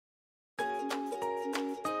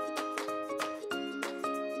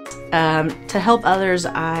To help others,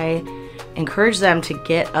 I encourage them to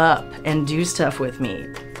get up and do stuff with me,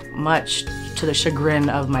 much to the chagrin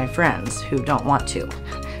of my friends who don't want to.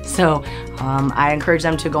 So I encourage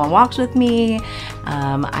them to go on walks with me.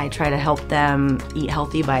 I try to help them eat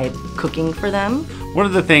healthy by cooking for them. One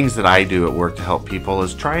of the things that I do at work to help people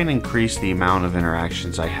is try and increase the amount of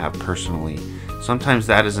interactions I have personally. Sometimes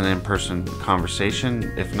that is an in-person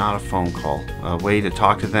conversation, if not a phone call, a way to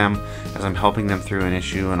talk to them as I'm helping them through an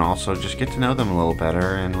issue and also just get to know them a little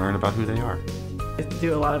better and learn about who they are. I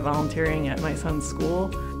do a lot of volunteering at my son's school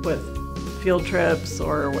with field trips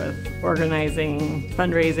or with organizing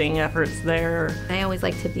fundraising efforts there. I always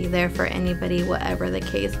like to be there for anybody, whatever the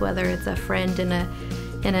case, whether it's a friend in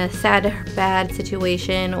a sad or bad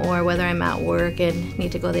situation, or whether I'm at work and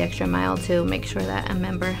need to go the extra mile to make sure that a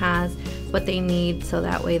member has what they need so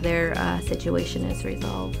that way their situation is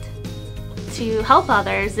resolved. To help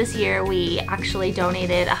others, this year we actually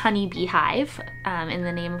donated a honeybee hive in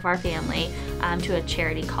the name of our family to a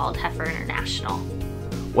charity called Heifer International.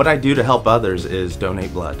 What I do to help others is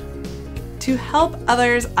donate blood. To help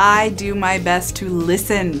others, I do my best to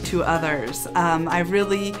listen to others. I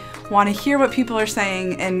really want to hear what people are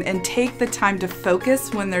saying and take the time to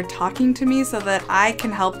focus when they're talking to me so that I can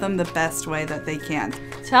help them the best way that they can.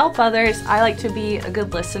 To help others, I like to be a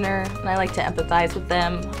good listener and I like to empathize with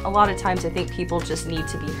them. A lot of times I think people just need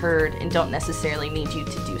to be heard and don't necessarily need you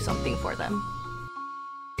to do something for them.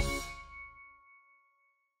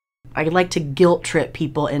 I like to guilt trip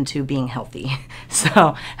people into being healthy.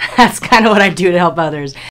 So that's kind of what I do to help others.